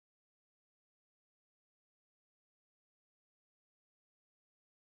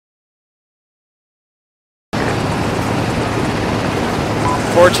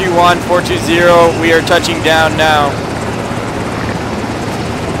421, 420, we are touching down now.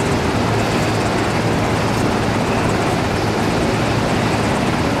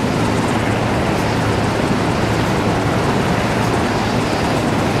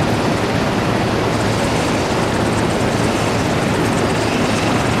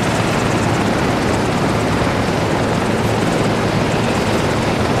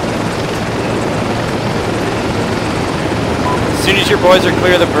 As soon as your boys are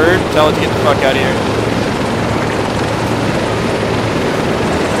clear of the bird, tell it to get the fuck out of here.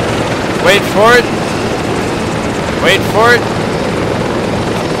 Wait for it. Wait for it.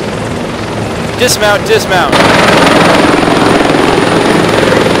 Dismount, dismount.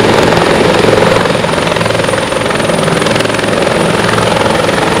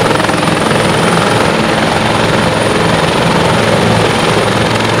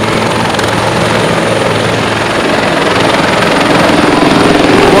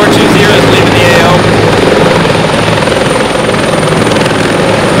 420 is leaving the AO.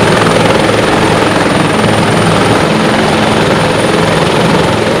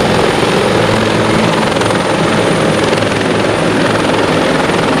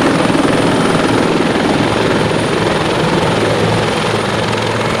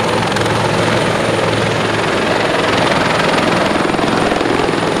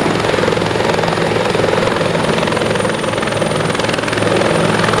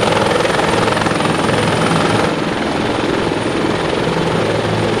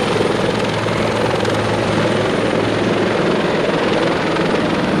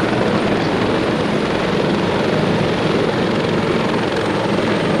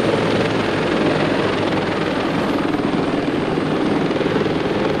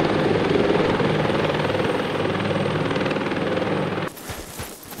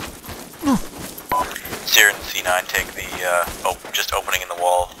 C9, take the just opening in the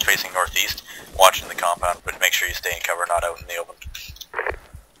wall facing northeast, watching the compound, but make sure you stay in cover, not out in the open.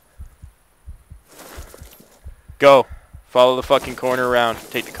 Go. Follow the fucking corner around.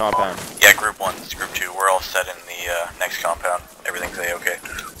 Take the compound. Yeah, group 1, group 2, we're all set in the next compound. Everything's A-okay.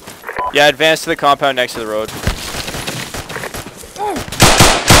 Yeah, advance to the compound next to the road.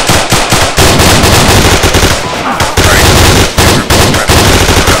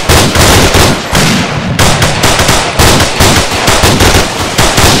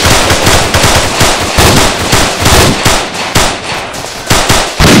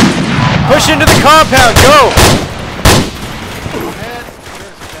 Push into the compound, go!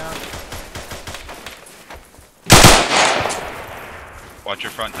 Watch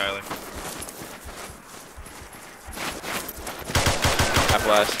your front, Tyler. Half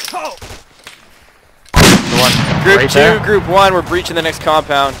blast. Oh. Group Right 2, there? Group 1, we're breaching the next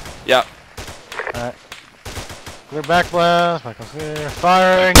compound. Yep. Alright. Clear back blast, Michael's clear.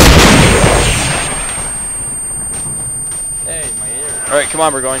 Firing! Hey, my ear. Alright, come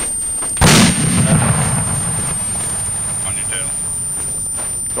on, we're going. On your tail.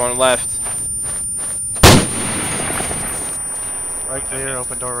 Going left. Right there,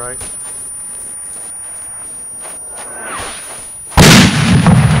 open door right.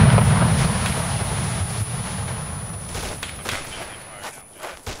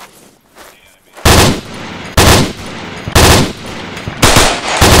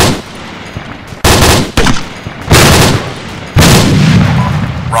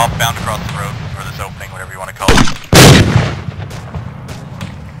 Romp bound across the road, or this opening, whatever you want to call it.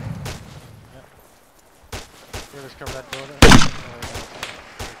 Here, just cover that door there.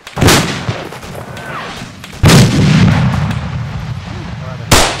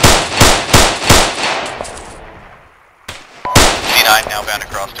 C9 now bound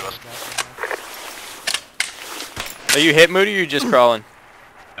across to us. Are you hit, Moody, or are you just crawling?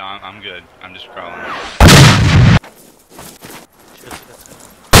 No, I'm good. I'm just crawling.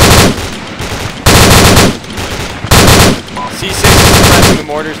 C6 is pressing the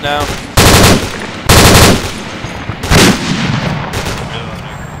mortars now.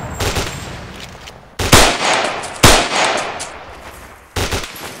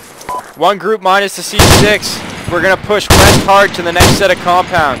 One group minus the C6. We're gonna push west hard to the next set of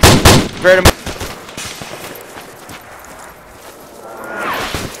compounds. Prepare to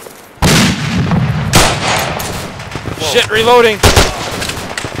Shit, reloading.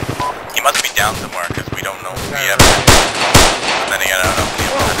 He must be down somewhere, because we don't know if we have him. But then again, I don't know if we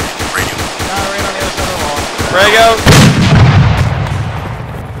have radio. Right on the other side of the wall. Frag out.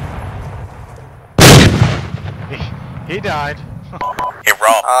 He died. Hey,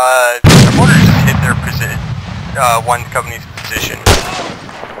 Rob. The mortars just hit their position. One company's position.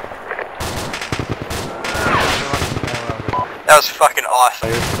 That was fucking awesome.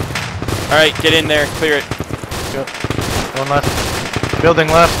 Alright, get in there, clear it. Yep. One left. Building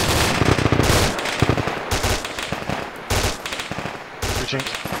left. Reaching.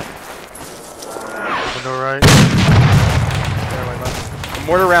 Window right. Stairway left. The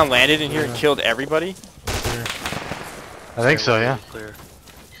mortar round landed in here and killed everybody? Clear. I think so, yeah. Clear.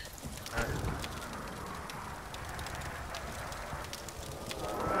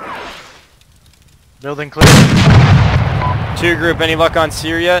 Building clear. Two group, any luck on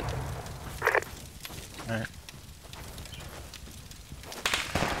Sear yet? Alright.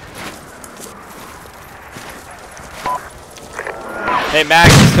 Hey,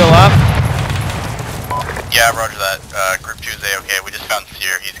 Max, you still up? Yeah, roger that. Group 2's AOK. We just found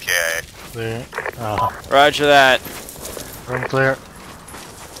Sear. He's KIA. Clear. Oh, Roger that. room clear.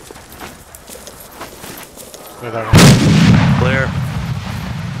 Clear that room. Clear.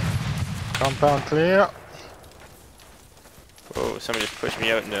 Compound clear. Whoa, somebody just pushed me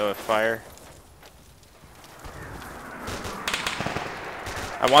out into a fire.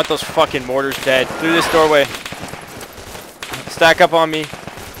 I want those fucking mortars dead. Through this doorway. Stack up on me.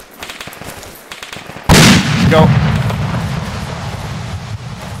 Go.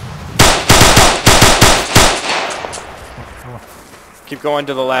 Keep going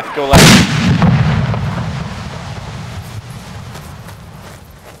to the left. Go left.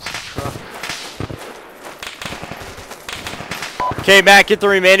 Okay, Matt, get the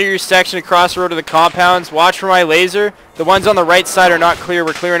remainder of your section across the road to the compounds. Watch for my laser. The ones on the right side are not clear.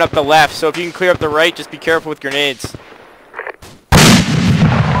 We're clearing up the left. So if you can clear up the right, just be careful with grenades.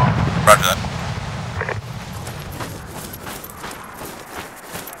 Roger that.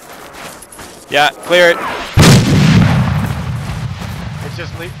 Yeah, clear it. It's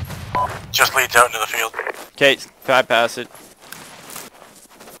just lead. Just leads out into the field. Okay, bypass it.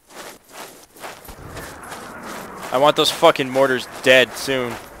 I want those fucking mortars dead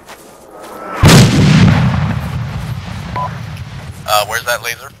soon. Where's that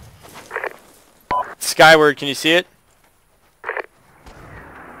laser? Skyward, can you see it?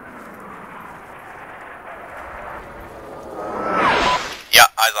 Yeah,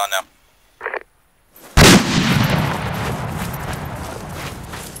 eyes on now.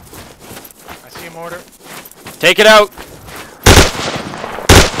 I see a mortar. Take it out.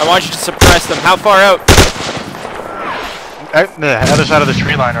 I want you to suppress them. How far out? The other side of the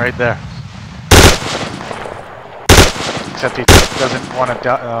tree line, right there. Except he doesn't want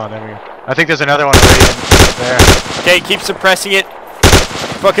to. Oh, there we go. I think there's another one right in there. Okay, keep suppressing it.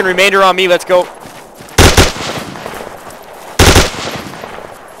 Fucking remainder on me. Let's go.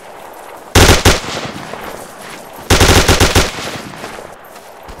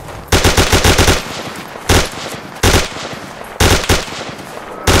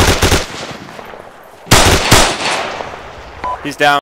 He's down.